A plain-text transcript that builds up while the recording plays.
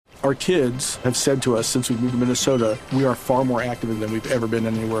Our kids have said to us since we moved to Minnesota, we are far more active than we've ever been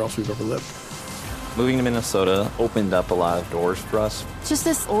anywhere else we've ever lived. Moving to Minnesota opened up a lot of doors for us. Just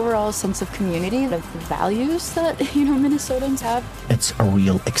this overall sense of community, of the values that, Minnesotans have. It's a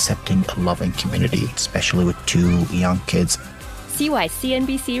real accepting, loving community, especially with 2 young kids. See why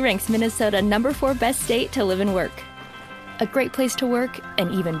CNBC ranks Minnesota number 4 best state to live and work. A great place to work,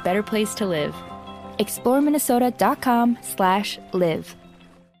 an even better place to live. ExploreMinnesota.com/live.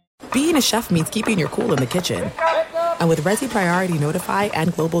 Being a chef means keeping your cool in the kitchen. And with Resi Priority Notify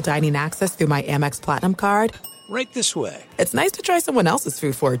and Global Dining Access through my Amex Platinum card, right this way. It's nice to try someone else's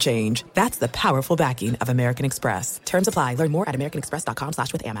food for a change. That's the powerful backing of American Express. Terms apply. Learn more at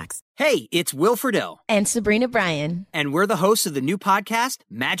americanexpress.com/withAmex. Hey, it's Will Friedle. And Sabrina Bryan. And we're the hosts of the new podcast,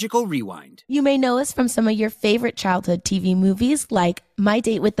 Magical Rewind. You may know us from some of your favorite childhood TV movies like My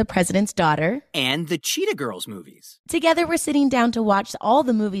Date with the President's Daughter. And the Cheetah Girls movies. Together, we're sitting down to watch all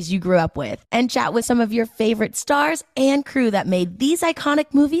the movies you grew up with and chat with some of your favorite stars and crew that made these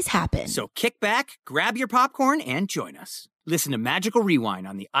iconic movies happen. So kick back, grab your popcorn, and join us. Listen to Magical Rewind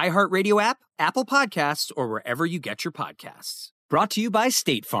on the iHeartRadio app, Apple Podcasts, or wherever you get your podcasts. Brought to you by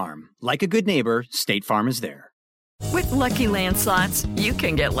State Farm. Like a good neighbor, State Farm is there. With Lucky Land Slots, you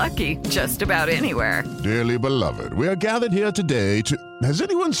can get lucky just about anywhere. Dearly beloved, we are gathered here today to... Has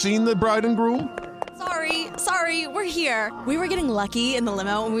anyone seen the bride and groom? Sorry, we're here. We were getting lucky in the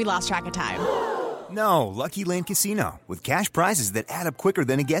limo and we lost track of time. No, Lucky Land Casino, with cash prizes that add up quicker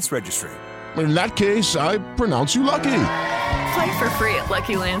than a guest registry. In that case, I pronounce you lucky. Play for free at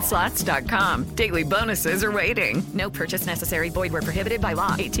LuckyLandSlots.com. Daily bonuses are waiting. No purchase necessary. Void where prohibited by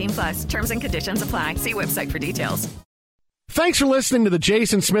law. 18+. Terms and conditions apply. See website for details. Thanks for listening to the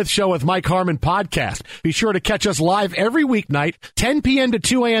Jason Smith Show with Mike Harmon podcast. Be sure to catch us live every weeknight, 10 p.m. to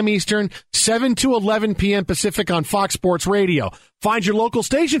 2 a.m. Eastern, 7 to 11 p.m. Pacific on Fox Sports Radio. Find your local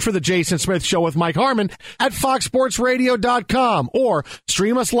station for the Jason Smith Show with Mike Harmon at foxsportsradio.com or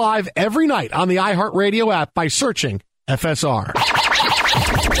stream us live every night on the iHeartRadio app by searching FSR. Now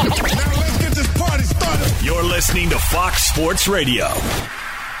let's get this party started. You're listening to Fox Sports Radio.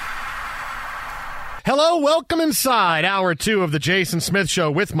 Hello, welcome inside Hour 2 of the Jason Smith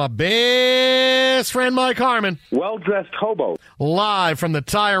Show with my best friend Mike Harmon. Well-dressed hobo. Live from the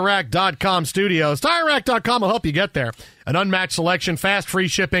TireRack.com studios. TireRack.com will help you get there. An unmatched selection, fast free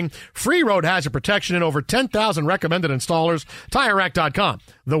shipping, free road hazard protection, and over 10,000 recommended installers. TireRack.com,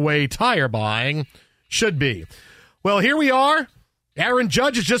 the way tire buying should be. Well, here we are. Aaron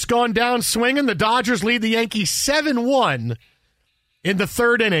Judge has just gone down swinging. The Dodgers lead the Yankees 7-1 in the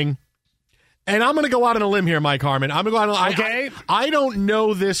third inning. And I'm going to go out on a limb here, Mike Harmon. I'm going to go out on a limb. I don't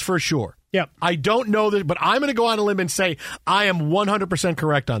know this for sure. Yep. I don't know this, but I'm going to go out on a limb and say I am 100%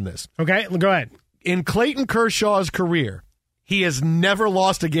 correct on this. Okay, go ahead. In Clayton Kershaw's career, he has never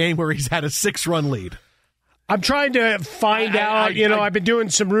lost a game where he's had a 6-run lead. I'm trying to find out. I've been doing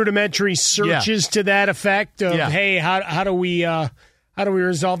some rudimentary searches to that effect of, hey, how do we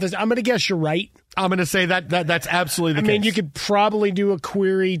resolve this? I'm going to guess you're right. I'm going to say that's absolutely the case. I mean, you could probably do a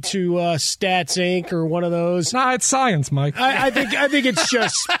query to Stats Inc. or one of those. Nah, it's science, Mike. I think it's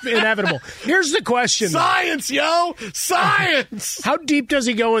just inevitable. Here's the question. Science, yo! Science! How deep does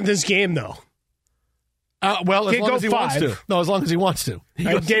he go in this game, though? Well, as long as he wants to. No, as long as he wants to.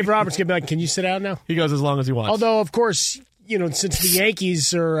 Dave Roberts can be like, can you sit down now? He goes as long as he wants. Although, of course, since the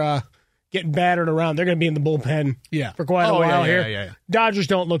Yankees are getting battered around, they're going to be in the bullpen for quite a while here. Yeah. Dodgers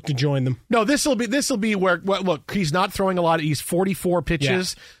don't look to join them. No, this will be where, look, he's not throwing a lot. He's 44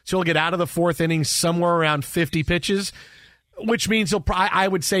 pitches, so he'll get out of the fourth inning somewhere around 50 pitches, which means I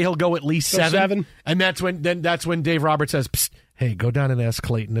would say he'll go at least seven. And that's when Dave Roberts says, psst, hey, go down and ask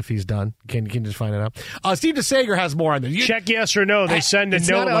Clayton if he's done. Can you just find it out? Steve DeSager has more on this. Check yes or no. They send a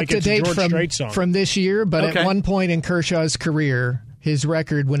note like it's a George Strait song. From this year, but at one point in Kershaw's career, his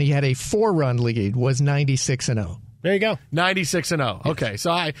record when he had a 4-run lead was 96-0. There you go. 96-0. Okay,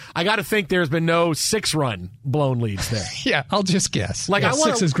 so I got to think there's been no 6-run blown leads there. Yeah, I'll just guess. Like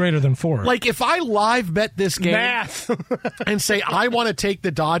 6 is greater than 4. Like if I live bet this game and say I want to take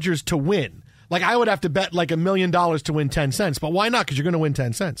the Dodgers to win, like I would have to bet like $1 million to win 10 cents. But why not? Because you're going to win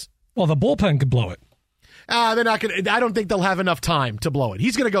 10 cents. Well, the bullpen could blow it. They're not going. I don't think they'll have enough time to blow it.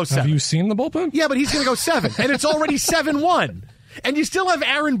 He's going to go 7. Have you seen the bullpen? Yeah, but he's going to go 7, and it's already 7-1. And you still have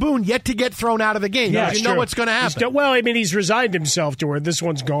Aaron Boone yet to get thrown out of the game. Yeah, you know what's going to happen. He's resigned himself to where this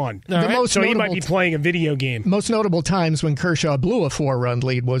one's gone. So he might be playing a video game. Most notable times when Kershaw blew a 4-run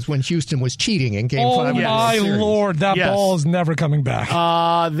lead was when Houston was cheating in Game 5. Oh, my Lord. That ball is never coming back.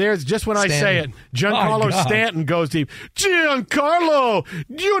 There's just when Stanton. I say it, Giancarlo Stanton goes deep. Giancarlo,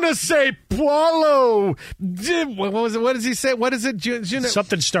 you not say Paulo. What was it? What does he say? What is it?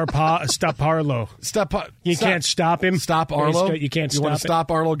 Something stop Arlo. You can't stop him. Stop Arlo. You can't You stop want to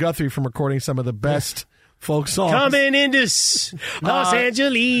stop Arlo Guthrie from recording some of the best folk songs. Coming into Los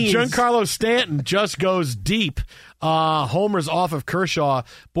Angeles. Giancarlo Stanton just goes deep. Homers off of Kershaw.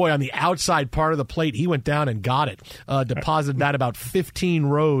 Boy, on the outside part of the plate, he went down and got it. Deposited that about 15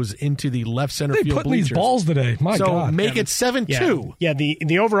 rows into the left center They field put bleachers. these balls today. My God. So make it 7-2. Yeah,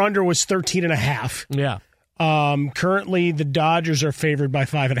 the over-under was 13.5. Yeah. Currently, the Dodgers are favored by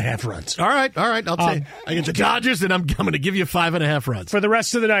 5.5 runs. All right. I'll take I get the Dodgers, and I'm going to give you 5.5 runs. For the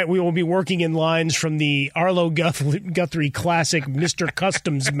rest of the night, we will be working in lines from the Arlo Guthrie classic, Mr.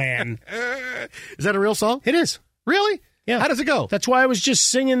 Customs Man. Is that a real song? It is. Really? Yeah. How does it go? That's why I was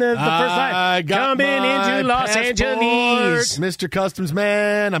just singing the first line. Coming into Los Angeles. Mr. Customs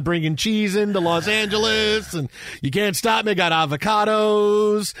Man, I'm bringing cheese into Los Angeles, and you can't stop me. Got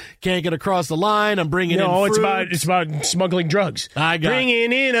avocados. Can't get across the line. I'm bringing in fruit. it's about smuggling drugs.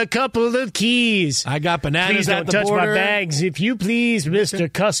 Bringing in a couple of keys. I got bananas Please at don't the touch border. my bags, if you please,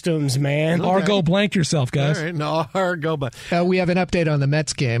 Mr. Customs Man. Or go blank yourself, guys. All right, no, or go blank. We have an update on the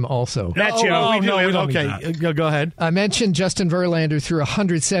Mets game also. We don't okay, need that. go ahead. I mentioned Justin Verlander threw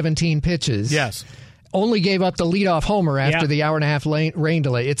 117 pitches. Yes. Only gave up the leadoff homer after the hour-and-a-half rain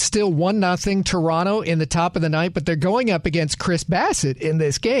delay. It's still 1-0 Toronto in the top of the ninth, but they're going up against Chris Bassett in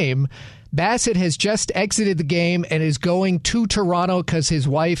this game. Bassett has just exited the game and is going to Toronto because his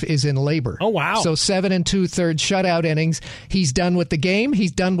wife is in labor. Oh, wow. So 7 2/3 shutout innings. He's done with the game.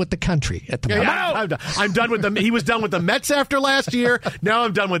 He's done with the country at the moment. I'm done with them. He was done with the Mets after last year. Now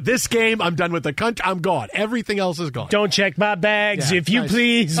I'm done with this game. I'm done with the country. I'm gone. Everything else is gone. Don't check my bags, if you nice.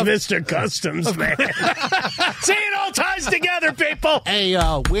 please, Mr. Customs Man. See, it all ties together, people. Hey,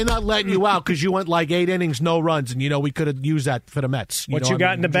 we're not letting you out because you went like 8 innings, no runs, and we could have used that for the Mets. What you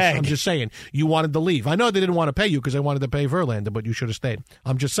got in the bag? I'm just saying, you wanted to leave. I know they didn't want to pay you because they wanted to pay Verlander, but you should have stayed.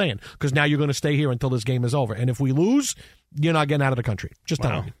 I'm just saying because now you're going to stay here until this game is over, and if we lose, you're not getting out of the country. Just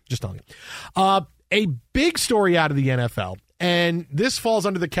telling you. A big story out of the NFL, and this falls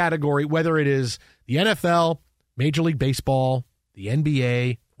under the category whether it is the NFL, Major League Baseball, the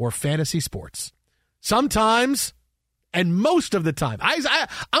NBA, or fantasy sports. Sometimes, and most of the time, I'm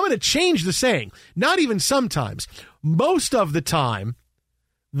going to change the saying. Not even sometimes. Most of the time,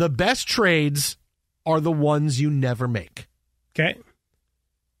 the best trades are the ones you never make. Okay.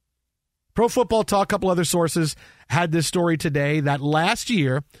 Pro Football Talk, a couple other sources, had this story today that last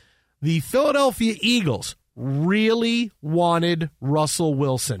year, the Philadelphia Eagles really wanted Russell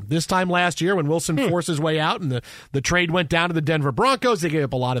Wilson. This time last year when Wilson forced his way out and the trade went down to the Denver Broncos, they gave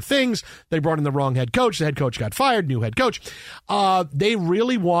up a lot of things. They brought in the wrong head coach. The head coach got fired, new head coach. They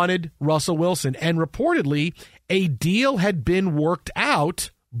really wanted Russell Wilson, and reportedly a deal had been worked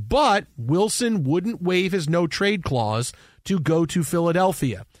out, but Wilson wouldn't waive his no-trade clause to go to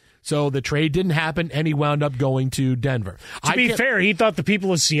Philadelphia. So the trade didn't happen, and he wound up going to Denver. To be fair, he thought the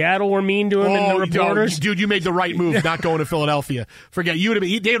people of Seattle were mean to him and the reporters. Dude, you made the right move not going to Philadelphia. Forget, they would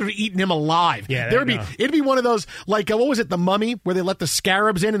have eaten him alive. Yeah, it'd be one of those, like, what was it, The Mummy, where they let the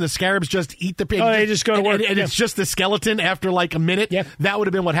scarabs in and the scarabs just eat the pig. Oh, they just go to work. And it's just the skeleton after like a minute. Yeah. That would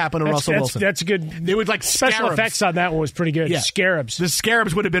have been what happened to Russell Wilson. That's good. It was like special scarabs. effects on that one was pretty good. Yeah. Scarabs. The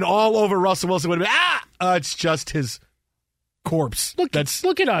scarabs would have been all over Russell Wilson. Would have been, it's just his corpse. Look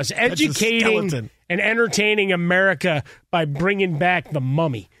at us educating and entertaining America by bringing back The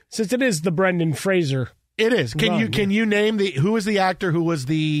Mummy, since it is the Brendan Fraser. It is. Can you name who was the actor who was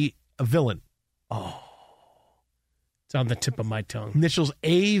the villain? Oh, it's on the tip of my tongue. Initials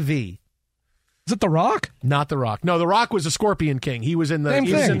AV. Is it The Rock? Not The Rock. No, The Rock was the Scorpion King. He was in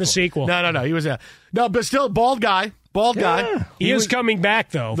the sequel. No. He was but still bald guy. Guy. He is coming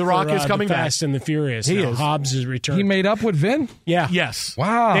back though. The Rock is coming back. Fast and the Furious. He is. Hobbs is returned. He made up with Vin? Yeah. Yes.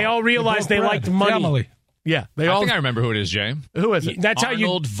 Wow. They all realized they liked money. Family. Yeah. I think I remember who it is, Jay. Who is it? That's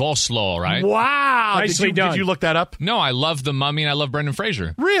Arnold Vosloo, right? Wow. Nicely done. Did you look that up? No, I love The Mummy and I love Brendan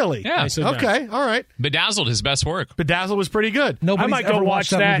Fraser. Really? Yeah. Okay. All right. Bedazzled, his best work. Bedazzled was pretty good. Nobody's I might ever go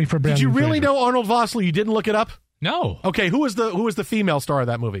watched watch that. movie for Did Brendan you really Fraser. know Arnold Vosloo? You didn't look it up? No. Okay. Who was the female star of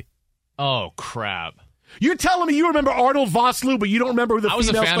that movie? Oh, crap. You're telling me you remember Arnold Vosloo, but you don't remember who the female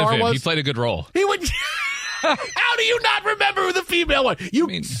star was? I was a fan of him. He played a good role. He would. How do you not remember who the female was?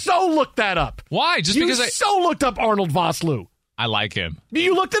 You so looked that up. Why? Just you because so looked up Arnold Vosloo. I like him.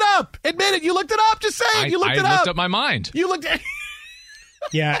 You looked it up. Admit it. You looked it up. Just say it. You looked it up. I looked up my mind. You looked at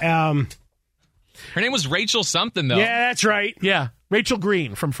Yeah. Her name was Rachel something, though. Yeah, that's right. Yeah. Rachel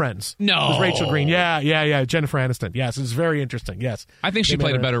Green from Friends. No. It was Rachel Green. Yeah. Jennifer Aniston. Yes, it's very interesting. Yes. I think she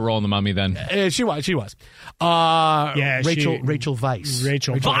played a better role in The Mummy than... She was. Rachel Weisz.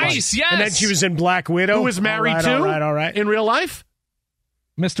 Rachel Weisz, yes. And then she was in Black Widow. Who was married to? All right. In real life?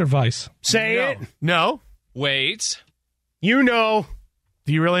 Mr. Weiss. Say it. No. Wait. You know.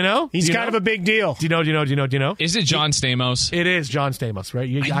 Do you really know? He's kind of a big deal. Do you know? Is it John Stamos? It is John Stamos, right?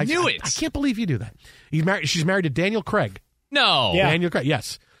 I knew it. I can't believe you do that. She's married to Daniel Craig. No. Yeah. Daniel Craig,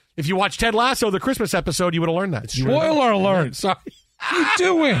 yes. If you watch Ted Lasso, the Christmas episode, you would have learned that. Spoiler alert. Sorry. What are you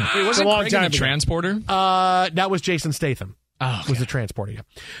doing? Wait, wasn't Craig in the Transporter? That was Jason Statham. Oh, okay. Was the Transporter, yeah.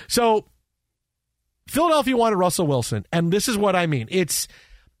 So, Philadelphia wanted Russell Wilson, and this is what I mean.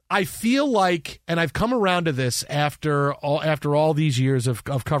 I feel like, and I've come around to this after all these years of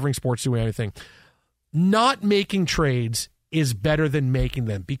covering sports, doing anything, not making trades is better than making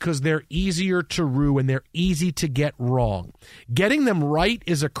them because they're easier to rue and they're easy to get wrong. Getting them right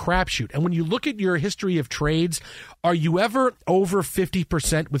is a crapshoot. And when you look at your history of trades, are you ever over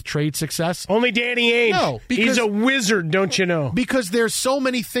 50% with trade success? Only Danny Ainge. No, because he's a wizard, don't you know? Because there's so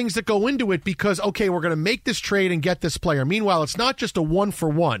many things that go into it because, okay, we're going to make this trade and get this player. Meanwhile, it's not just a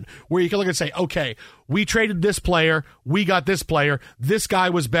one-for-one where you can look and say, okay, we traded this player, we got this player, this guy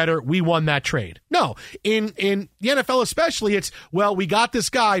was better, we won that trade. No, in the NFL especially, it's, well, we got this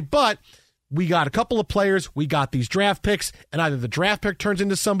guy, but we got a couple of players, we got these draft picks, and either the draft pick turns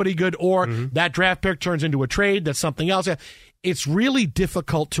into somebody good or that draft pick turns into a trade that's something else. It's really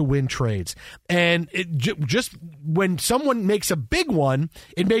difficult to win trades. And just when someone makes a big one,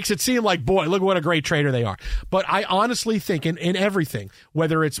 it makes it seem like, boy, look what a great trader they are. But I honestly think in everything,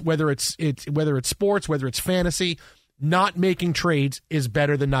 whether it's sports, whether it's fantasy, not making trades is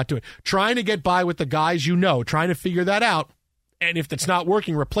better than not doing it. Trying to get by with the guys trying to figure that out. And if it's not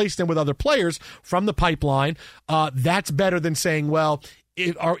working, replace them with other players from the pipeline. That's better than saying, well,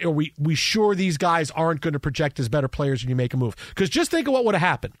 are we sure these guys aren't going to project as better players when you make a move? Because just think of what would have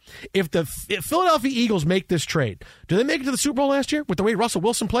happened. If Philadelphia Eagles make this trade, do they make it to the Super Bowl last year with the way Russell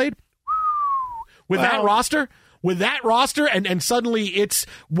Wilson played? With that roster? With that roster, and suddenly it's,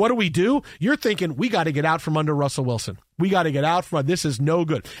 what do we do? You're thinking, we got to get out from under Russell Wilson. We got to get out from, this is no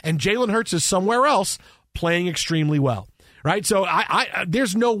good. And Jalen Hurts is somewhere else playing extremely well. Right? So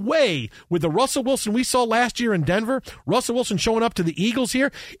there's no way with the Russell Wilson we saw last year in Denver, Russell Wilson showing up to the Eagles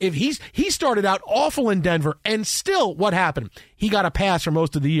here, if he started out awful in Denver and still what happened? He got a pass for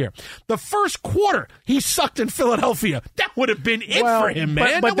most of the year. The first quarter, he sucked in Philadelphia. That would have been it for him,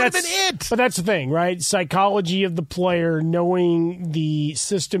 man. That would have been it. But that's the thing, right? Psychology of the player, knowing the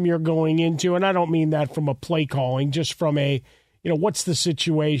system you're going into, and I don't mean that from a play calling, just from a, what's the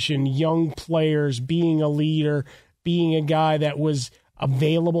situation, young players, being a leader, being a guy that was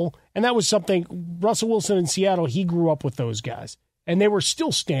available. And that was something, Russell Wilson in Seattle, he grew up with those guys. And they were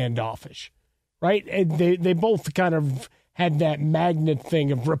still standoffish, right? And they both kind of had that magnet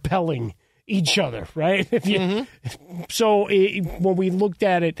thing of repelling each other, right? So when we looked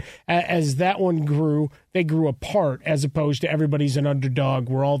at it as that one grew, they grew apart as opposed to everybody's an underdog.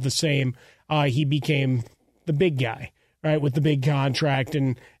 We're all the same. He became the big guy. Right, with the big contract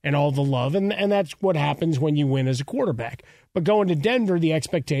and all the love. And that's what happens when you win as a quarterback. But going to Denver, the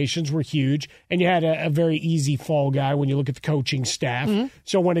expectations were huge, and you had a very easy fall guy when you look at the coaching staff.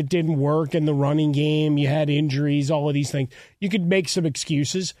 So when it didn't work in the running game, you had injuries, all of these things. You could make some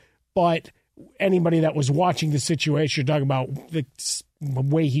excuses, but anybody that was watching the situation, you're talking about the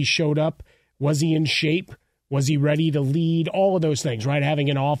way he showed up. Was he in shape? Was he ready to lead? All of those things, right? Having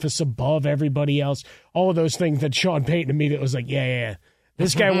an office above everybody else. All of those things that Sean Payton immediately was like, yeah.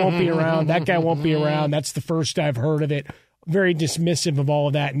 This guy won't be around. That guy won't be around. That's the first I've heard of it. Very dismissive of all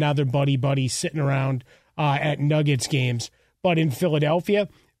of that. Now they're buddy sitting around at Nuggets games. But in Philadelphia,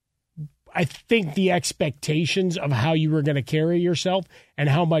 I think the expectations of how you were going to carry yourself and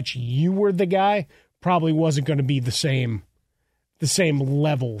how much you were the guy probably wasn't going to be the same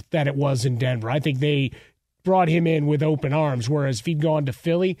level that it was in Denver. I think they brought him in with open arms, whereas if he'd gone to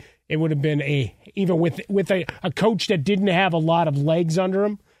Philly, it would have been even with a coach that didn't have a lot of legs under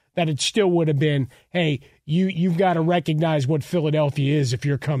him, that it still would have been, hey, you've got to recognize what Philadelphia is if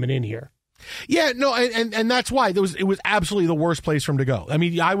you're coming in here. Yeah, no, and that's why it was absolutely the worst place for him to go. I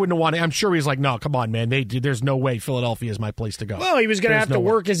mean, I wouldn't want to. I'm sure he's like, no, come on, man. There's no way Philadelphia is my place to go. Well, he was going to have to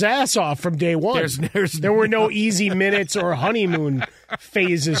work his ass off from day one. There were no easy minutes or honeymoon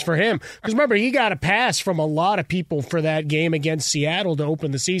phases for him. Because remember, he got a pass from a lot of people for that game against Seattle to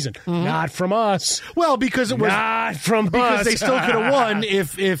open the season. Not from us. Well, because it was not from because us. they still could have won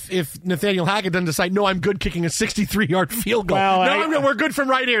if Nathaniel Hackett doesn't decide, no, I'm good kicking a 63-yard field goal. Well, no, we're good from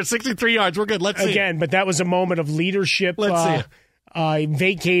right here, 63 yards. We're good. Let's see. Again, but that was a moment of leadership. Let's see it.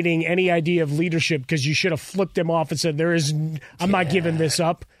 Vacating any idea of leadership because you should have flipped him off and said, I'm not giving this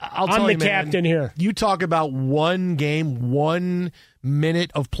up. I'm the captain here. You talk about one game, 1 minute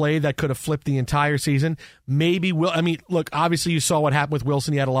of play that could have flipped the entire season. Maybe look, obviously you saw what happened with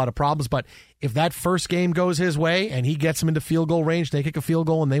Wilson. He had a lot of problems, but if that first game goes his way and he gets them into field goal range, they kick a field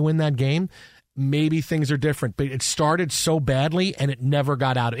goal and they win that game, maybe things are different. But it started so badly and it never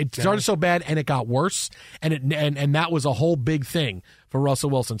got out. It started so bad and it got worse, and that was a whole big thing for Russell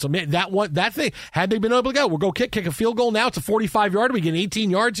Wilson. So that thing, had they been able to we'll go kick a field goal now. It's a 45-yarder. We get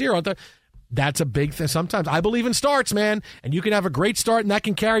 18 yards here. That's a big thing. Sometimes I believe in starts, man, and you can have a great start and that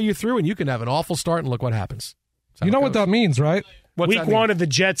can carry you through, and you can have an awful start and look what happens. You know what that means, right? Week 1 of the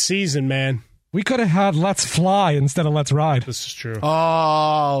Jets season, man. We could have had Let's Fly instead of Let's Ride. This is true.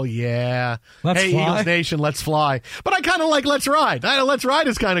 Oh, yeah. Let's hey, fly. Eagles Nation, let's fly. But I kind of like Let's Ride. Let's Ride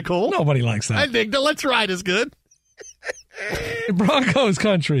is kind of cool. Nobody likes that. I think the Let's Ride is good. Broncos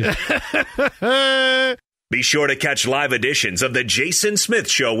country. Be sure to catch live editions of The Jason Smith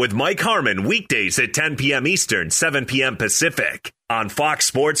Show with Mike Harmon weekdays at 10 p.m. Eastern, 7 p.m. Pacific on Fox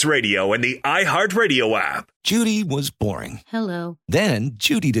Sports Radio and the iHeartRadio app. Judy was boring. Hello. Then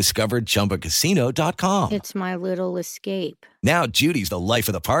Judy discovered ChumbaCasino.com. It's my little escape. Now Judy's the life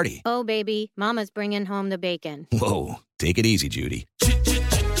of the party. Oh, baby, mama's bringing home the bacon. Whoa, take it easy, Judy.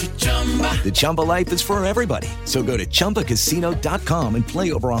 The Chumba life is for everybody. So go to ChumbaCasino.com and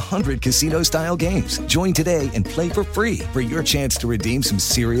play over 100 casino-style games. Join today and play for free for your chance to redeem some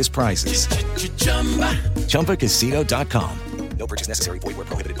serious prizes. ChumbaCasino.com. No purchase necessary. Void where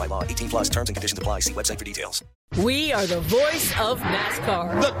prohibited by law. 18+ terms and conditions apply. See website for details. We are the voice of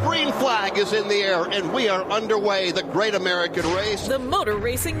NASCAR. The green flag is in the air, and we are underway. The Great American Race. The Motor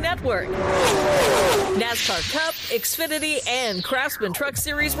Racing Network. NASCAR Cup, Xfinity, and Craftsman Truck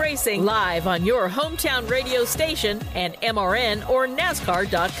Series Racing live on your hometown radio station and MRN or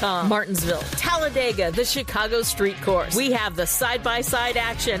NASCAR.com. Martinsville, Talladega, the Chicago Street Course. We have the side-by-side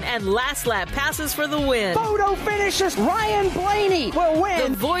action and last lap passes for the win. Photo finishes. Ryan Blaney will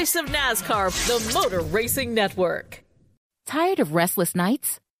win. The voice of NASCAR, the Motor Racing Network. Tired of restless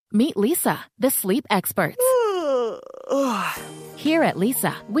nights? Meet Lisa, the sleep experts. Here at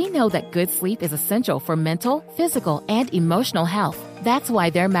Lisa, we know that good sleep is essential for mental, physical, and emotional health. That's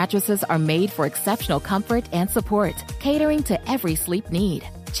why their mattresses are made for exceptional comfort and support, catering to every sleep need.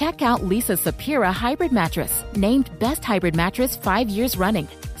 Check out Lisa's Sapira Hybrid Mattress, named Best Hybrid Mattress 5 years running.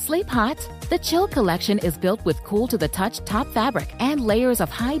 Sleep hot? The Chill Collection is built with cool-to-the-touch top fabric and layers of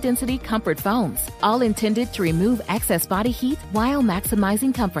high-density comfort foams, all intended to remove excess body heat while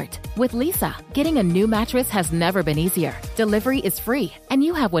maximizing comfort. With Lisa, getting a new mattress has never been easier. Delivery is free, and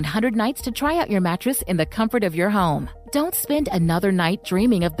you have 100 nights to try out your mattress in the comfort of your home. Don't spend another night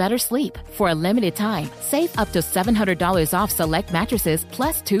dreaming of better sleep. For a limited time, save up to $700 off select mattresses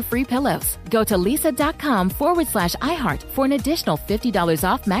plus 2 free pillows. Go to lisa.com/iHeart for an additional $50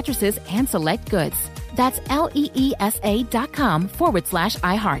 off mattresses and select goods. That's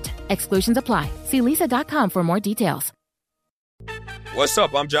LEESA.com/iHeart. Exclusions apply. See lisa.com for more details. What's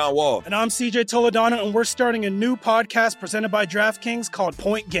up? I'm John Wall. And I'm CJ Toledano, and we're starting a new podcast presented by DraftKings called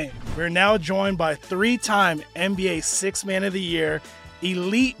Point Game. We're now joined by 3-time NBA Sixth Man of the Year,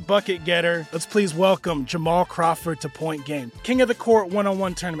 elite bucket getter. Let's please welcome Jamal Crawford to Point Game. King of the Court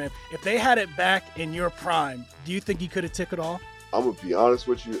one-on-one tournament. If they had it back in your prime, do you think you could have took it all? I'm going to be honest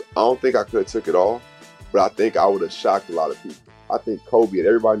with you. I don't think I could have took it all, but I think I would have shocked a lot of people. I think Kobe and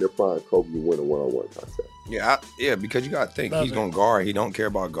everybody in their prime, Kobe would win a one-on-one contest. Yeah, because you got to think. He's going to guard. He don't care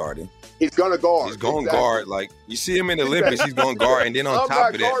about guarding. He's going to guard. He's going to guard. Like, you see him in the Olympics, he's going to guard. And then on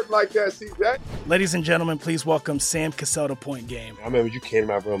top of that. I'm not guarding like that, CJ. Ladies and gentlemen, please welcome Sam Cassell to Point Game. I remember you came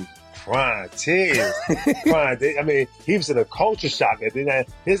out from prime 10. I mean, he was in a culture shock. And then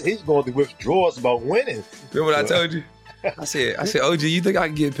he's going through withdrawals about winning. Remember what I told you? I said, OG, you think I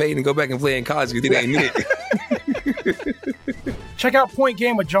can get paid and go back and play in college? You think I ain't it? Check out Point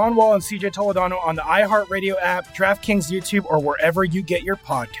Game with John Wall and CJ Toledano on the iHeartRadio app, DraftKings YouTube, or wherever you get your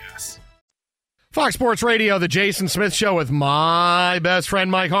podcasts. Fox Sports Radio, The Jason Smith Show with my best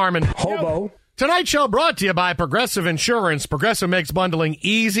friend, Mike Harmon. Hobo. Tonight's show brought to you by Progressive Insurance. Progressive makes bundling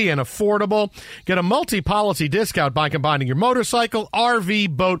easy and affordable. Get a multi-policy discount by combining your motorcycle,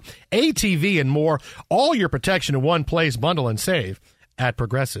 RV, boat, ATV, and more. All your protection in one place. Bundle and save at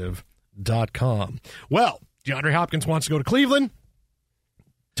Progressive.com. Well, DeAndre Hopkins wants to go to Cleveland.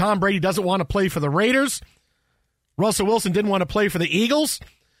 Tom Brady doesn't want to play for the Raiders. Russell Wilson didn't want to play for the Eagles.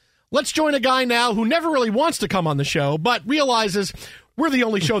 Let's join a guy now who never really wants to come on the show, but realizes we're the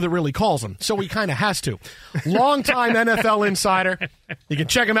only show that really calls him, so he kind of has to. Longtime NFL insider. You can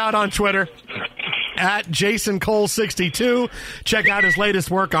check him out on Twitter at JasonCole62. Check out his latest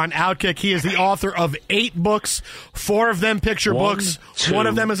work on Outkick. He is the author of 8 books, 4 of them picture books. 1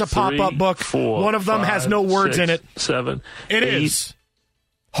 of them is a pop-up book. 4, 1 of them 5, has no words 6, in it. 7. It 8. is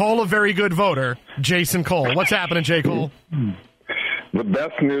Hall of Very Good voter, Jason Cole. What's happening, J. Cole? The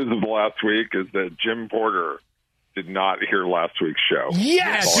best news of the last week is that Jim Porter did not hear last week's show.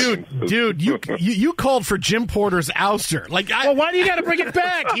 Yes, dude, you called for Jim Porter's ouster. Well, why do you got to bring it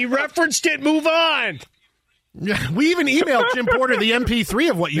back? He referenced it. Move on. We even emailed Jim Porter the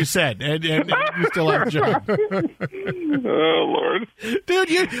MP3 of what you said, and you still have Jim. Oh Lord,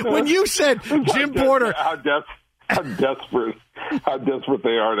 dude! When you said Jim Porter, how desperate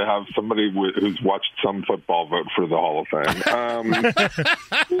they are to have somebody who's watched some football vote for the Hall of Fame.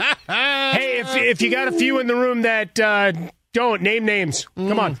 Hey, if you got a few in the room that don't, name names.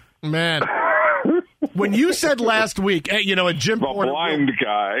 Come on, man. When you said last week, Jim Porter, blind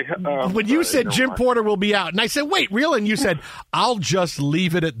guy. When you said Jim Porter will be out, and I said, "Wait, really?" And you said, "I'll just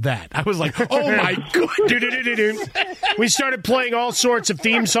leave it at that." I was like, "Oh my god!" We started playing all sorts of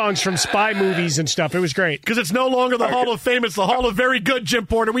theme songs from spy movies and stuff. It was great because it's no longer the Hall of Fame; it's the Hall of Very Good, Jim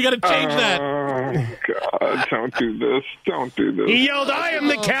Porter. We got to change that. Oh God! Don't do this! Don't do this! He yelled, "I am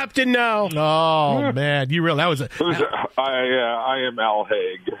the captain now!" Oh man, you really that was I am Al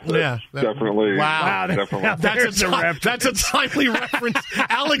Haig. That's definitely wow. That's a timely reference,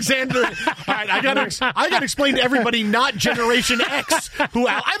 Alexander. All right, I got to explain to everybody, not Generation X.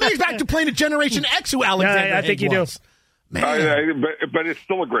 I may back to playing to Generation X who Alexander. I think you do. But it's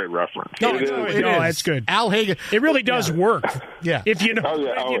still a great reference. No, it's good. Al Haig. It really does work. Yeah. If you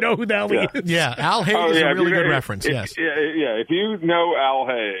know who the hell he is. Yeah, Al Haig is a really good reference. Yes. Yeah. If you know Al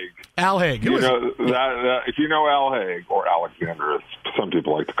Haig. If you know Al Haig or Alexander, as some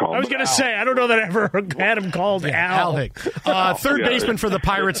people like to call him. I was going to say, I don't know that I ever had him called Al. Al Haig. Third baseman for the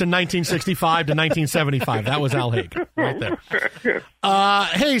Pirates in 1965 to 1975. That was Al Haig right there.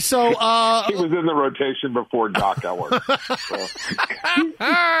 Hey, so he was in the rotation before Doc Eller.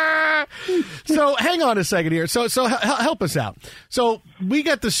 So hang on a second here. So help us out. So we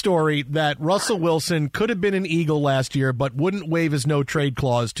got the story that Russell Wilson could have been an Eagle last year, but wouldn't waive his no trade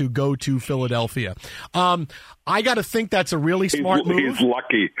clause to go to Philadelphia. I got to think that's a really smart move. He's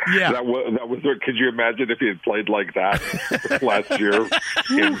lucky. Yeah, that was. Could you imagine if he had played like that last year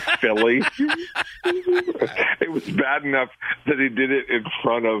in Philly? It was bad enough that he did it in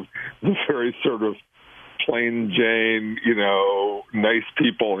front of the very sort of plain Jane, nice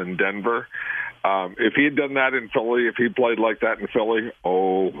people in Denver. If he had done that in Philly, if he played like that in Philly,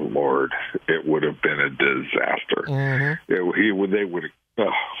 oh Lord, it would have been a disaster. Mm-hmm. They would have.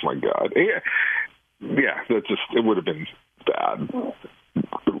 Oh my God. Yeah, it would have been bad.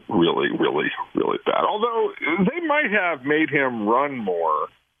 Really, really, really bad. Although they might have made him run more.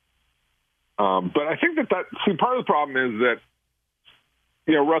 But I think part of the problem is that,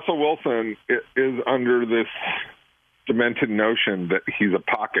 Russell Wilson is under this demented notion that he's a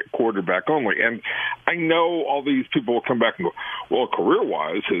pocket quarterback only. And I know all these people will come back and go, well,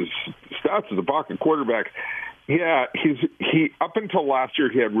 career-wise, his stats as a pocket quarterback. Yeah, he up until last year,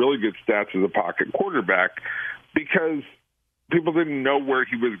 he had really good stats as a pocket quarterback because people didn't know where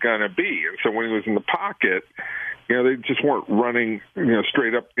he was going to be. And so when he was in the pocket, they just weren't running,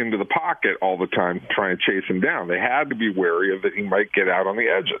 straight up into the pocket all the time trying to chase him down. They had to be wary of that he might get out on the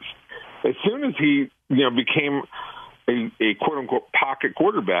edges. As soon as he, became a quote-unquote pocket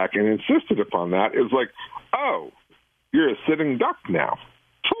quarterback and insisted upon that, it was like, oh, you're a sitting duck now.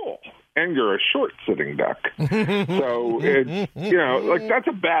 Cool. And you're a short sitting duck. So, that's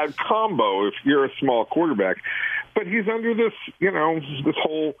a bad combo if you're a small quarterback. But he's under this, this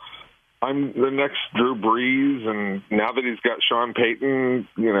whole, I'm the next Drew Brees, and now that he's got Sean Payton,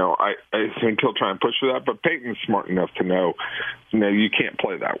 I think he'll try and push for that. But Payton's smart enough to know, you can't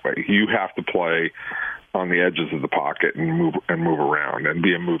play that way. You have to play on the edges of the pocket and move around and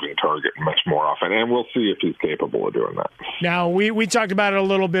be a moving target much more often. And we'll see if he's capable of doing that. Now, we talked about it a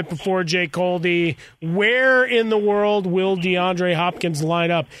little bit before, Jay Coldy. Where in the world will DeAndre Hopkins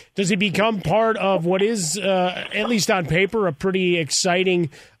line up? Does he become part of what is, at least on paper, a pretty exciting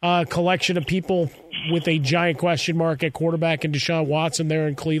collection of people with a giant question mark at quarterback and Deshaun Watson there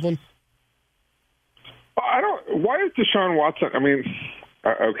in Cleveland? Why is Deshaun Watson? I mean,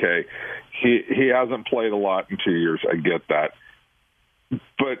 okay, he hasn't played a lot in 2 years. I get that.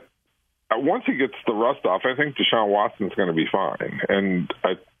 But once he gets the rust off, I think Deshaun Watson's going to be fine. And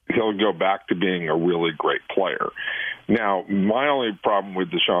he'll go back to being a really great player. Now, my only problem with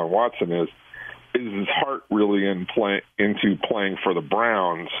Deshaun Watson is his heart really into playing for the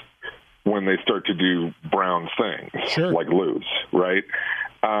Browns when they start to do Browns things, like lose, right?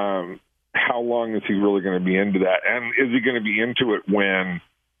 How long is he really going to be into that? And is he going to be into it when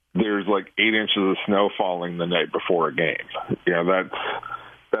there's like 8 inches of snow falling the night before a game?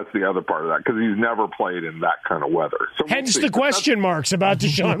 That's the other part of that, because he's never played in that kind of weather. So hence the question marks about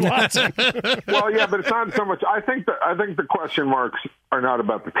Deshaun Watson. Well, yeah, but it's not so much. I think the question marks are not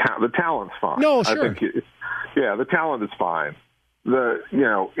about the talent. The talent's fine. No, sure. I think, the talent is fine. Is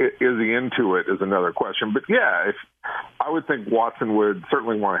he into it is another question. But yeah, I would think Watson would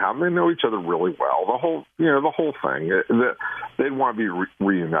certainly want to have them. They know each other really well. The whole thing. They'd want to be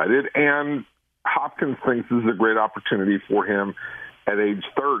reunited, and Hopkins thinks this is a great opportunity for him at age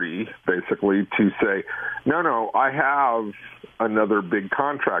 30, basically, to say, no, I have another big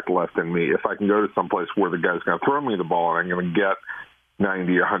contract left in me. If I can go to someplace where the guy's going to throw me the ball and I'm going to get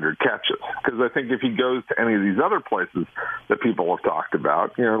 90 or 100 catches. Because I think if he goes to any of these other places that people have talked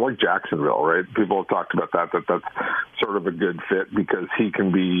about, like Jacksonville, right? People have talked about that's sort of a good fit because he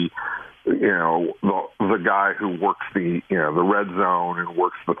can be, the guy who works the red zone and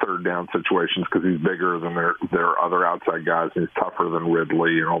works the third down situations because he's bigger than their other outside guys and he's tougher than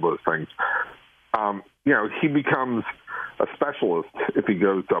Ridley and all those things. He becomes a specialist if he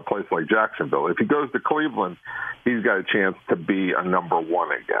goes to a place like Jacksonville. If he goes to Cleveland, he's got a chance to be a number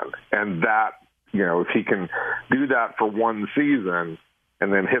one again. And that, if he can do that for one season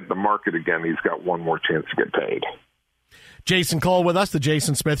and then hit the market again, he's got one more chance to get paid. Jason Cole with us, the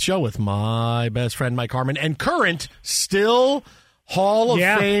Jason Smith Show with my best friend Mike Harmon, and current still Hall of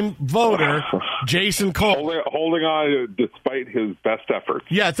Fame voter Jason Cole. Holding on despite his best efforts.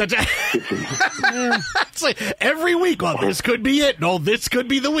 Yes, it's like every week. Well, this could be it. No, this could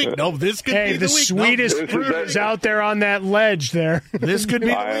be the week. No, this could be the week. The sweetest fruit is out there on that ledge there. This could be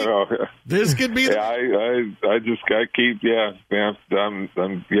the week. This could be the week. I keep,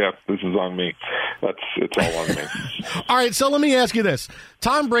 this is on me. It's all on me. All right, so let me ask you this.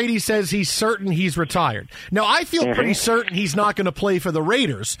 Tom Brady says he's certain he's retired. Now, I feel pretty certain he's not going to play for the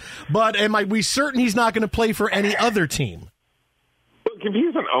Raiders, but am we certain he's not going to play for any other team? Look, if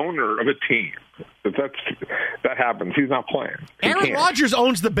he's an owner of a team, if that happens, he's not playing. Aaron Rodgers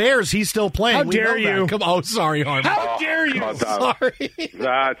owns the Bears. He's still playing. How dare you? Come on. Oh, sorry, Harmon. How dare you? Sorry.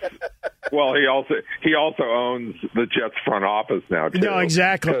 Well, he also owns the Jets front office now, too. No,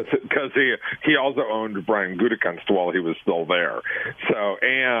 exactly. Because he also owned Brian Gutekunst while he was still there. So,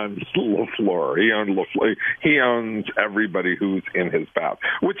 and LaFleur. He owns everybody who's in his path,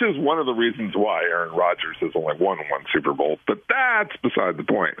 which is one of the reasons why Aaron Rodgers has only won one Super Bowl. But that's beside the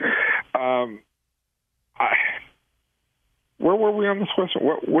point. Where were we on this question?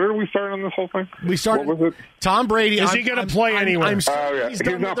 Where do we start on this whole thing? We started. What was it? Tom Brady. Is he going to play anywhere? He's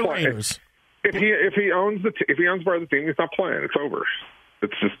done with the Raiders. If he owns part of the team, he's not playing. It's over.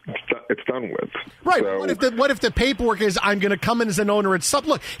 It's done with. Right. So, what if the paperwork is I'm going to come in as an owner at some?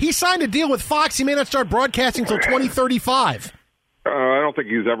 Look, he signed a deal with Fox. He may not start broadcasting until 2035. I don't think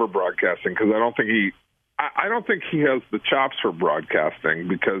he's ever broadcasting because I don't think he has the chops for broadcasting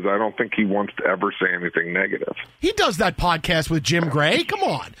because I don't think he wants to ever say anything negative. He does that podcast with Jim Gray. Come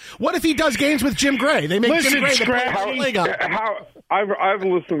on. What if he does games with Jim Gray? They make Jim Gray the play. I've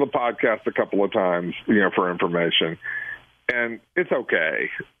listened to the podcast a couple of times, for information, and it's okay.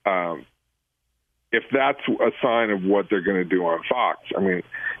 If that's a sign of what they're going to do on Fox, I mean,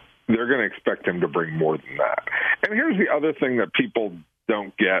 they're going to expect him to bring more than that. And here's the other thing that people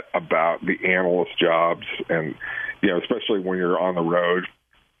don't get about the analyst jobs, and especially when you're on the road.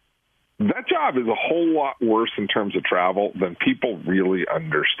 That job is a whole lot worse in terms of travel than people really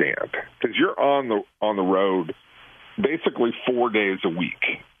understand, because you're on the road basically 4 days a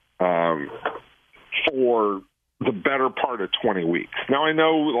week for the better part of 20 weeks. Now, I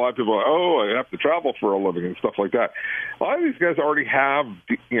know a lot of people are, I have to travel for a living and stuff like that. A lot of these guys already have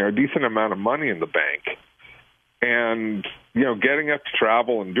a decent amount of money in the bank. And, getting up to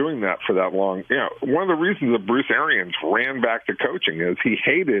travel and doing that for that long, one of the reasons that Bruce Arians ran back to coaching is he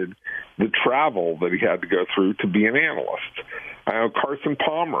hated the travel that he had to go through to be an analyst. I know Carson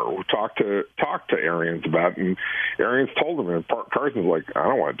Palmer talked to Arians about it, and Arians told him, and Carson's like, I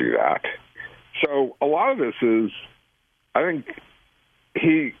don't want to do that. So a lot of this is, I think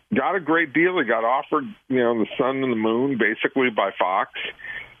he got a great deal. He got offered, the sun and the moon basically by Fox.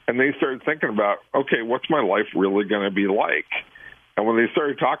 And they started thinking about, okay, what's my life really going to be like? And when they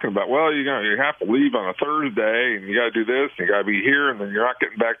started talking about, well, you have to leave on a Thursday, and you got to do this, and you got to be here, and then you're not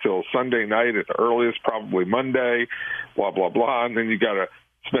getting back till Sunday night at the earliest, probably Monday, blah, blah, blah. And then you got to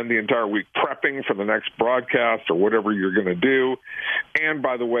spend the entire week prepping for the next broadcast or whatever you're going to do. And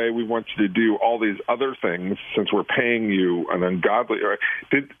by the way, we want you to do all these other things since we're paying you an ungodly.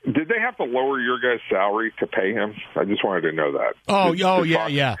 Did they have to lower your guys' salary to pay him? I just wanted to know that.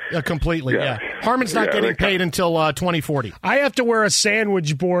 Completely. Yeah. Harmon's not getting paid until 2040. I have to wear a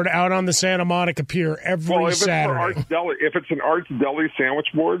sandwich board out on the Santa Monica Pier every Saturday. If it's an Arts Deli sandwich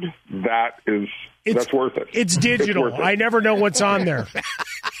board, that's worth it. It's digital. I never know what's on there.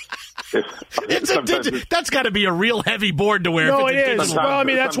 That's got to be a real heavy board to wear. No, it is. Well, I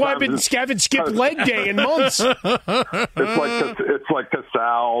mean, that's why I haven't skipped leg day in months. It's like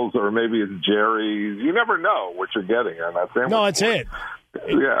Casals or maybe it's Jerry's. You never know what you're getting on that sandwich. No, that's it.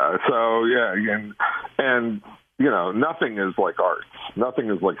 Yeah. So and you know, nothing is like Arts. Nothing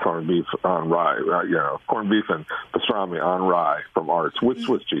is like corned beef on rye. Corned beef and pastrami on rye from Arts with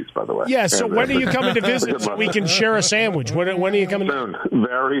Swiss cheese, by the way. Yeah. So when are you coming to visit so we can share a sandwich? When are you coming? Soon,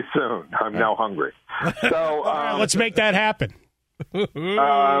 very soon. I'm now hungry. So let's make that happen. Anyways,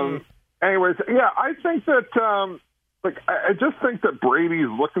 I think that I just think that Brady's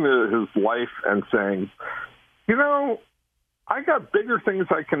looking at his life and saying, you know, I got bigger things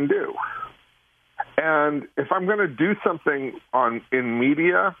I can do. And if I'm going to do something in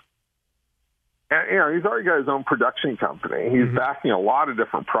media, and he's already got his own production company. He's backing a lot of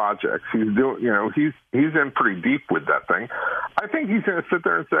different projects. He's doing, he's in pretty deep with that thing. I think he's going to sit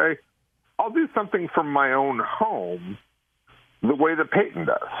there and say, I'll do something from my own home the way that Peyton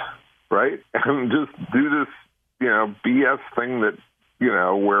does, right? And just do this, BS thing that,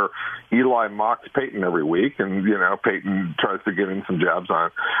 where Eli mocks Peyton every week and, Peyton tries to get in some jabs on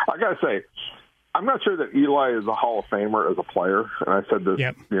it. I got to say, I'm not sure that Eli is a Hall of Famer as a player, and I said this,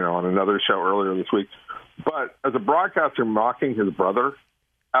 on another show earlier this week. But as a broadcaster mocking his brother,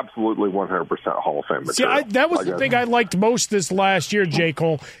 absolutely 100% Hall of Fame material. See, that was the thing I liked most this last year, J.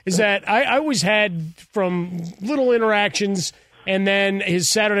 Cole, is that I always had from little interactions and then his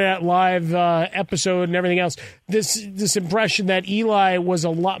Saturday Night Live episode and everything else, this impression that Eli was a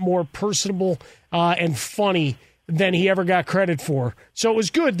lot more personable and funny than he ever got credit for. So it was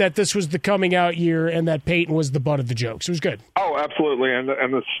good that this was the coming out year and that Peyton was the butt of the jokes. It was good. Oh, absolutely. And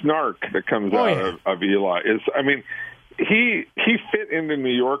the snark that comes out of Eli is, I mean, he fit into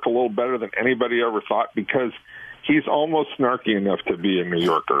New York a little better than anybody ever thought because he's almost snarky enough to be a New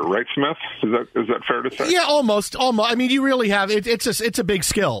Yorker, right, Smith? Is that fair to say? Yeah, almost. I mean, you really have it's a big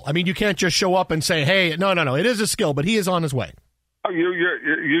skill. I mean, you can't just show up and say, "Hey, no." It is a skill, but he is on his way. Oh,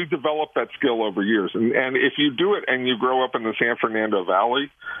 you develop that skill over years, and if you do it and you grow up in the San Fernando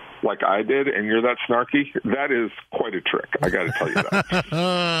Valley, like I did, and you're that snarky, that is quite a trick. I got to tell you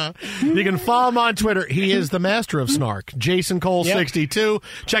that. You can follow him on Twitter. He is the master of snark. Jason Cole 62.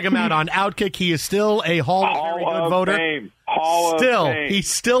 Check him out on Outkick. He is still a Hall of Good voter. Fame.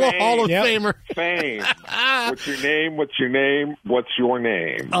 He's still a Hall of Famer. Fame. What's your name? What's your name? What's your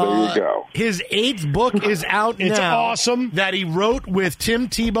name? There you go. His 8th book is out now. It's awesome. That he wrote with Tim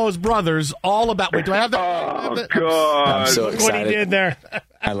Tebow's brothers all about... Wait, do I have that? Oh, God. I'm so excited. What he did there.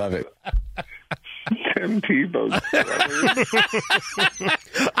 I love it. Tim Tebow's brothers.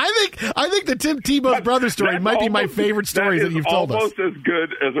 I think the Tim Tebow's brother story might be my favorite story that you've told us. Almost as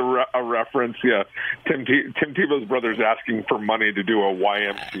good as a reference. Yeah, Tim Tebow's brothers asking for money to do a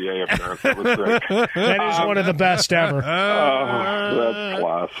YMCA appearance. That was great. That is one of the best ever. Oh, that's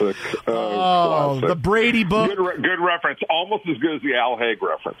classic. Classic. The Brady book. Good reference. Almost as good as the Al Haig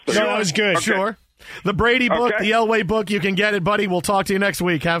reference. No, that was good. Okay. Sure. The Brady book, the Elway book, you can get it, buddy. We'll talk to you next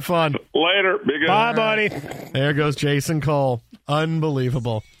week. Have fun. Later. Bye, buddy. There goes Jason Cole.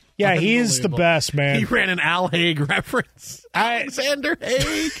 Unbelievable. Yeah, he's the best, man. He ran an Al Haig reference. Alexander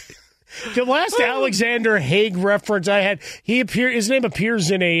Haig. The last Alexander Haig reference I had, his name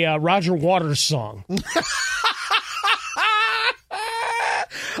appears in a Roger Waters song.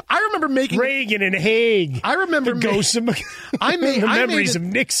 I remember making Reagan and Haig. I remember the ghosts of memories of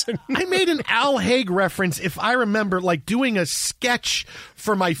Nixon. I made an Al Haig reference, if I remember, like doing a sketch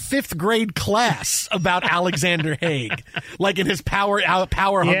for my 5th grade class about Alexander Haig, like in his power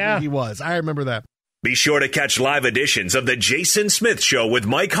hungry he was. I remember that. Be sure to catch live editions of the Jason Smith Show with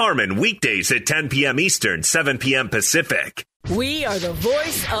Mike Harmon weekdays at 10 p.m. Eastern, 7 p.m. Pacific. We are the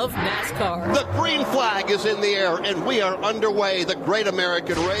voice of NASCAR. The green flag is in the air, and we are underway. The Great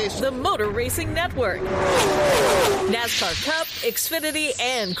American Race. The Motor Racing Network. NASCAR Cup, Xfinity,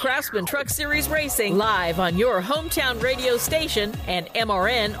 and Craftsman Truck Series Racing live on your hometown radio station and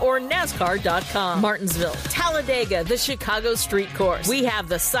MRN or NASCAR.com. Martinsville, Talladega, the Chicago Street Course. We have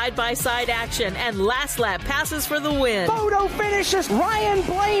the side-by-side action and last lap passes for the win. Photo finishes. Ryan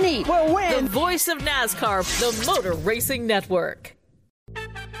Blaney will win. The voice of NASCAR, the Motor Racing Network.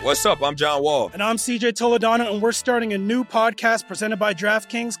 What's up? I'm John Wall. And I'm CJ Toledano, and we're starting a new podcast presented by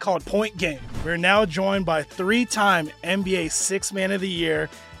DraftKings called Point Game. We're now joined by three-time NBA Sixth Man of the Year,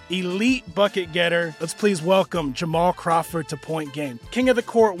 elite bucket getter. Let's please welcome Jamal Crawford to Point Game. King of the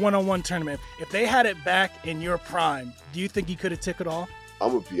Court one-on-one tournament. If they had it back in your prime, do you think you could have took it all? I'm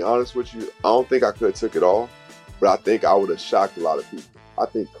going to be honest with you. I don't think I could have took it all, but I think I would have shocked a lot of people. I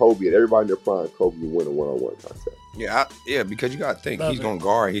think Kobe and everybody in their prime, Kobe would win a one-on-one contest. Yeah, because you got to think he's going to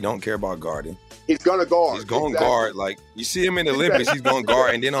guard. He don't care about guarding. He's going to guard. He's going to guard. Like, you see him in the Olympics, he's going to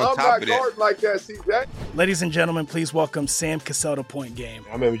guard. And then on top of that. I'm not guarding like that, CJ. Ladies and gentlemen, please welcome Sam Cassell to Point Game.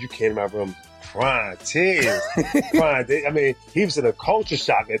 I remember you came in my room crying, tears, crying. I mean, he was in a culture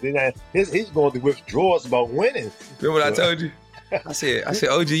shock. And then he's going through withdrawals about winning. Remember what I told you? I said,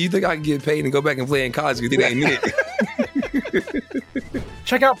 OG, you think I can get paid and go back and play in college because it ain't it?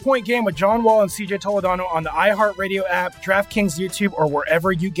 Check out Point Game with John Wall and CJ Toledano on the iHeartRadio app, DraftKings YouTube, or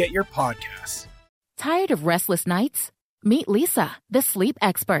wherever you get your podcasts. Tired of restless nights? Meet Lisa, the sleep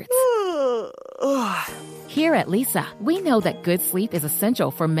experts. Here at Lisa, we know that good sleep is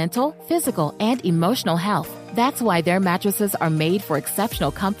essential for mental, physical, and emotional health. That's why their mattresses are made for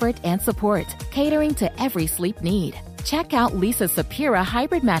exceptional comfort and support, catering to every sleep need. Check out Lisa's Sapira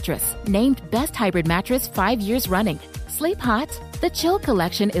Hybrid Mattress, named Best Hybrid Mattress 5 years running. Sleep hot? The Chill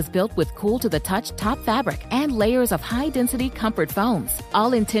Collection is built with cool-to-the-touch top fabric and layers of high-density comfort foams,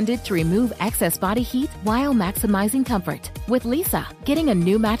 all intended to remove excess body heat while maximizing comfort. With Lisa, getting a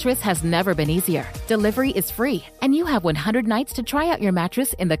new mattress has never been easier. Delivery is free, and you have 100 nights to try out your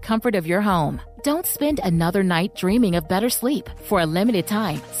mattress in the comfort of your home. Don't spend another night dreaming of better sleep. For a limited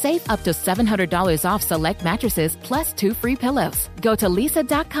time, save up to $700 off select mattresses plus 2 free pillows. Go to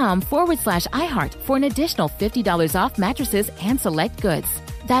lisa.com/iHeart for an additional $50 off mattresses and select goods.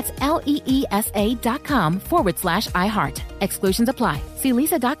 That's LEESA.com/iHeart. Exclusions apply. See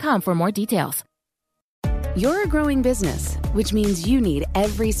lisa.com for more details. You're a growing business, which means you need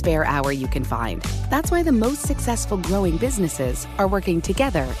every spare hour you can find. That's why the most successful growing businesses are working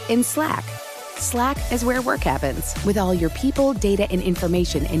together in Slack. Slack is where work happens, with all your people, data, and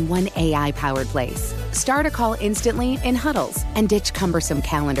information in one AI-powered place. Start a call instantly in huddles and ditch cumbersome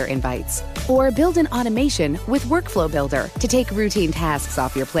calendar invites. Or build an automation with Workflow Builder to take routine tasks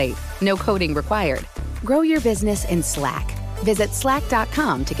off your plate. No coding required. Grow your business in Slack. Visit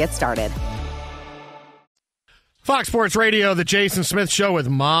slack.com to get started. Fox Sports Radio, the Jason Smith Show with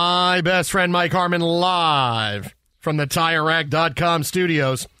my best friend Mike Harmon, live from the TireRack.com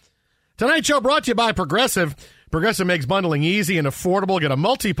studios. Tonight's show brought to you by Progressive. Progressive makes bundling easy and affordable. Get a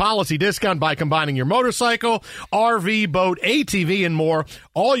multi-policy discount by combining your motorcycle, RV, boat, ATV, and more.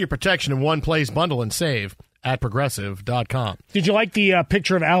 All your protection in one place. Bundle and save at Progressive.com. Did you like the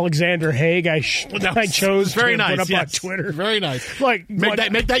picture of Alexander Haig I chose very to nice, put up yes. on Twitter? Very nice. Like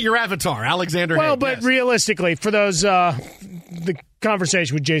Make that your avatar, Alexander Haig. Well, but yes. Realistically, for those the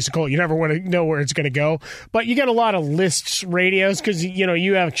conversation with Jason Cole, you never want to know where it's going to go. But you get a lot of lists radios because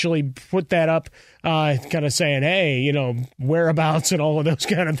you actually put that up, kind of saying, hey, whereabouts and all of those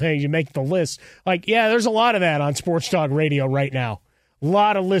kind of things. You make the list. There's a lot of that on Sports Talk Radio right now. A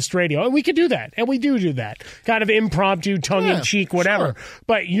lot of list radio. And we could do that. And we do that. Kind of impromptu, tongue-in-cheek, whatever. Sure.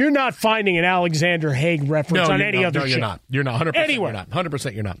 But you're not finding an Alexander Haig reference on any other show. You're not. You're not. 100% Anywhere. You're not.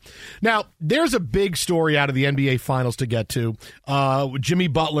 100% you're not. Now, there's a big story out of the NBA Finals to get to. Jimmy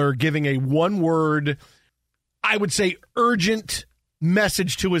Butler giving a one-word, I would say, urgent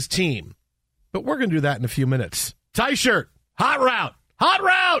message to his team. But we're going to do that in a few minutes. Tie shirt. Hot route. Hot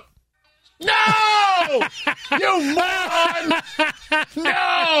route. No! You moron!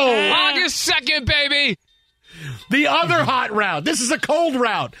 No! August 2nd, baby! The other hot route. This is a cold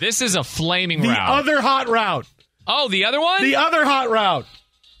route. This is a flaming route. The other hot route. Oh, the other one? The other hot route.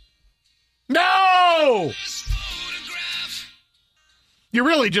 No! You're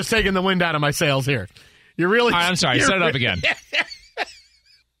really just taking the wind out of my sails here. You're really... I'm sorry. Set it up again.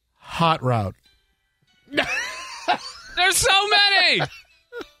 Hot route. There's so many!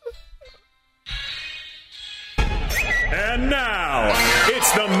 And now,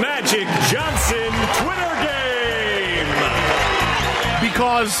 it's the Magic Johnson Twitter game.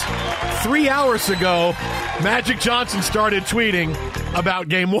 Because 3 hours ago, Magic Johnson started tweeting about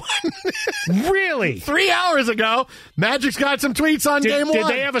Game 1. Really? 3 hours ago, Magic's got some tweets on Game 1. Did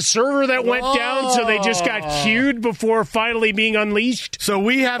they have a server that went down so they just got queued before finally being unleashed? So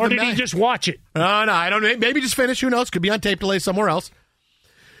we have... Or did he just watch it? No, I don't know. Maybe just finish. Who knows? Could be on tape delay somewhere else.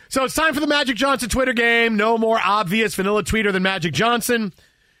 So it's time for the Magic Johnson Twitter game. No more obvious vanilla tweeter than Magic Johnson.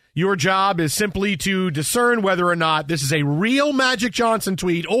 Your job is simply to discern whether or not this is a real Magic Johnson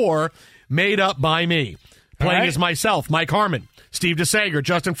tweet or made up by me. Playing as myself, Mike Harmon. Steve DeSager,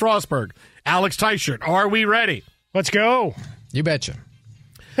 Justin Frostberg, Alex Teichert. Are we ready? Let's go. You betcha.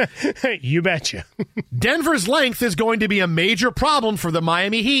 You betcha. Denver's length is going to be a major problem for the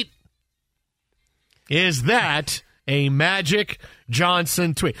Miami Heat. Is that a Magic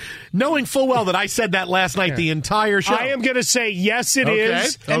Johnson tweet? Knowing full well that I said that last night the entire show. I am going to say yes, it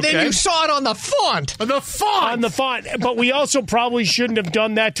is. And then you saw it on the font. On the font. But we also probably shouldn't have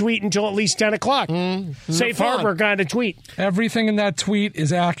done that tweet until at least 10 o'clock. Safe harbor kind of tweet. Everything in that tweet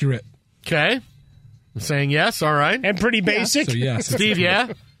is accurate. Okay. I'm saying yes. All right. And pretty basic. So yes. Steve,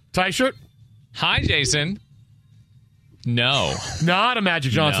 yeah? Teichert? Hi, Jason. No. Not a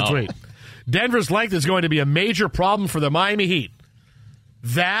Magic Johnson tweet. Denver's length is going to be a major problem for the Miami Heat.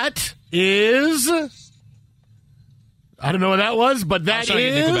 That is... I don't know what that was, but that I'll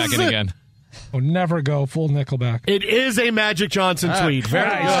is... Nickelback in again. Oh, never go full Nickelback. It is a Magic Johnson tweet.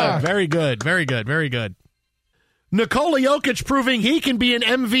 Very good. Very good. Very good. Very good. Nikola Jokic proving he can be an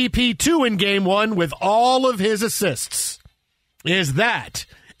MVP too in Game 1 with all of his assists. Is that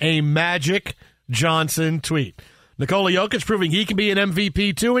a Magic Johnson tweet? Nikola Jokic proving he can be an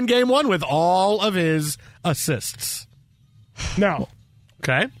MVP too in Game 1 with all of his assists. No.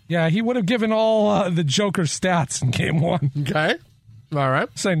 Okay. Yeah, he would have given all the Joker stats in Game 1. Okay. All right.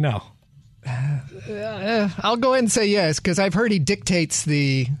 Say no. I'll go ahead and say yes, because I've heard he dictates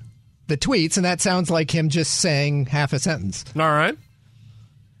the tweets, and that sounds like him just saying half a sentence. All right.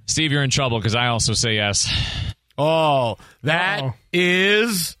 Steve, you're in trouble because I also say yes. Oh, that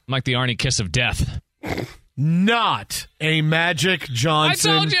is... I'm like the Arnie kiss of death. Not a Magic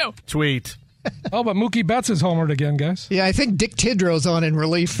Johnson I told you. tweet. Oh, but Mookie Betts is homered again, guys. Yeah, I think Dick Tidrow's on in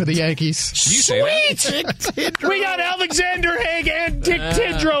relief for the Yankees. Sweet! We got Alexander Haig and Dick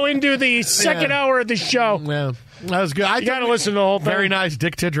Tidrow into the second hour of the show. Yeah, that was good. You got to listen to the whole thing. Very nice.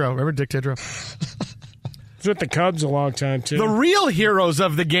 Dick Tidrow. Remember Dick Tidrow? He's with the Cubs a long time, too. The real heroes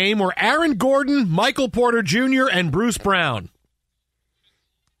of the game were Aaron Gordon, Michael Porter Jr., and Bruce Brown.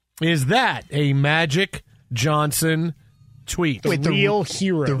 Is that a Magic Johnson tweet? The real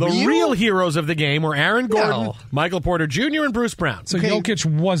hero. The real heroes of the game were Aaron Gordon, Michael Porter Jr., and Bruce Brown. So Jokic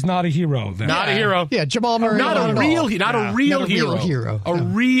was not a hero then. Not a hero. Yeah, Jamal Murray. Not a real hero. A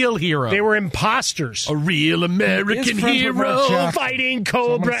real hero. They were imposters. A real American hero. Fighting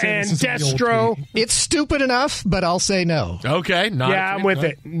Cobra and Destro. It's stupid enough, but I'll say no. Okay. I'm with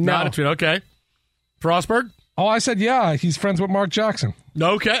it. No. Not a tweet. Okay. Frostberg? Oh, I said yeah. He's friends with Mark Jackson.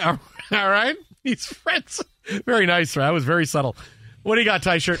 Okay. All right. He's friends. Very nice. That was very subtle. What do you got,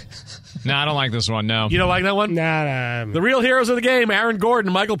 Teichert? No, I don't like this one, no. You don't like that one? Nah. The real heroes of the game, Aaron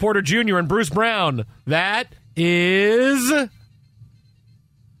Gordon, Michael Porter Jr., and Bruce Brown. That is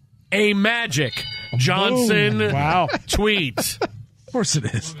a Magic Johnson tweet. Of course it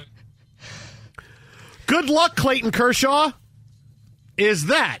is. Good luck, Clayton Kershaw. Is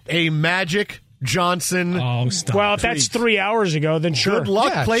that a Magic Johnson stop. Well, if that's 3 hours ago, then sure. Good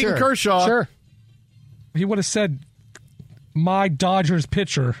luck, Clayton Kershaw. Sure. He would have said, my Dodgers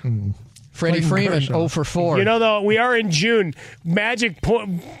pitcher. Freddie Freeman, 0 for 4. You know, though, we are in June. Magic,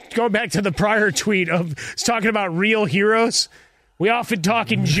 going back to the prior tweet of talking about real heroes, we often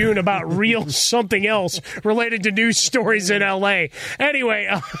talk in June about real something else related to news stories in L.A. Anyway,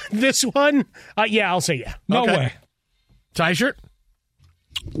 this one, I'll say yeah. No way. Teichert?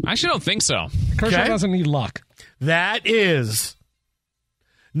 I actually don't think so. Kershaw doesn't need luck. That is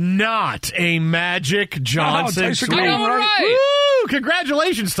not a Magic Johnson tweet. I know, right. Woo!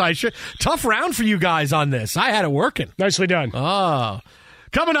 Congratulations, Teichert. Tough round for you guys on this. I had it working. Nicely done. Oh.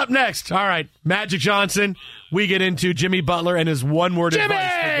 Coming up next, all right, Magic Johnson. We get into Jimmy Butler and his one-word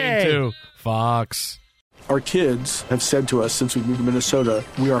advice for Game 2. Fox. Our kids have said to us since we moved to Minnesota,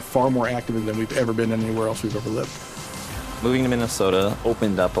 we are far more active than we've ever been anywhere else we've ever lived. Moving to Minnesota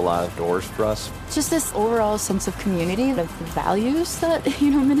opened up a lot of doors for us. Just this overall sense of community, of the values that,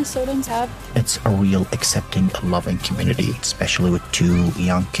 Minnesotans have. It's a real accepting, loving community, especially with 2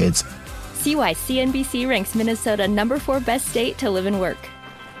 young kids. See why CNBC ranks Minnesota number 4 best state to live and work.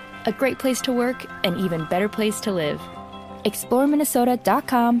 A great place to work, an even better place to live.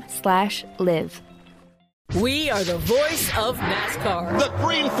 ExploreMinnesota.com/live. We are the voice of NASCAR. The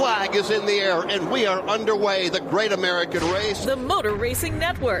green flag is in the air, and we are underway. The Great American Race. The Motor Racing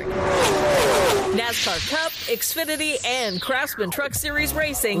Network. NASCAR Cup, Xfinity, and Craftsman Truck Series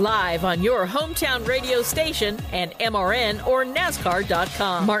Racing live on your hometown radio station and MRN or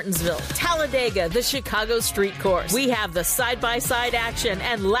NASCAR.com. Martinsville, Talladega, the Chicago Street Course. We have the side-by-side action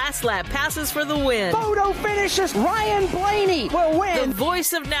and last lap passes for the win. Photo finishes. Ryan Blaney will win. The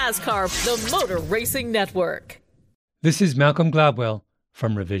voice of NASCAR, the Motor Racing Network. This is Malcolm Gladwell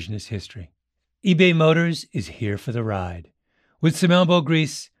from Revisionist History. eBay Motors is here for the ride. With some elbow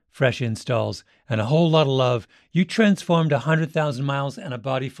grease, fresh installs, and a whole lot of love, you transformed 100,000 miles and a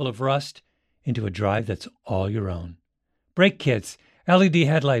body full of rust into a drive that's all your own. Brake kits, LED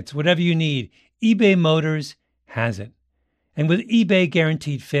headlights, whatever you need, eBay Motors has it. And with eBay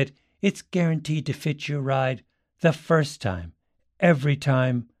Guaranteed Fit, it's guaranteed to fit your ride the first time, every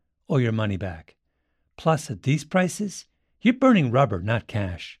time, or your money back. Plus, at these prices, you're burning rubber, not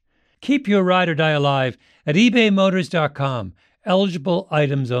cash. Keep your ride or die alive at ebaymotors.com. Eligible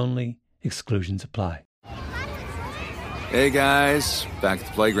items only. Exclusions apply. Hey, guys. Back at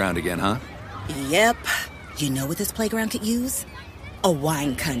the playground again, huh? Yep. You know what this playground could use? A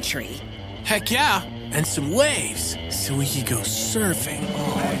wine country. Heck yeah. And some waves so we could go surfing.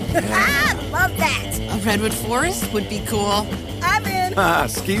 Oh, yeah. Love that. A redwood forest would be cool. I'm in.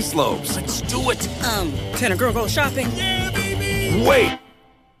 Ski slopes. Let's do it. Can a girl go shopping? Yeah, baby. Wait.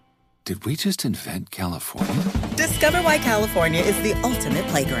 Did we just invent California? Discover why California is the ultimate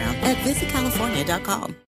playground at visitcalifornia.com.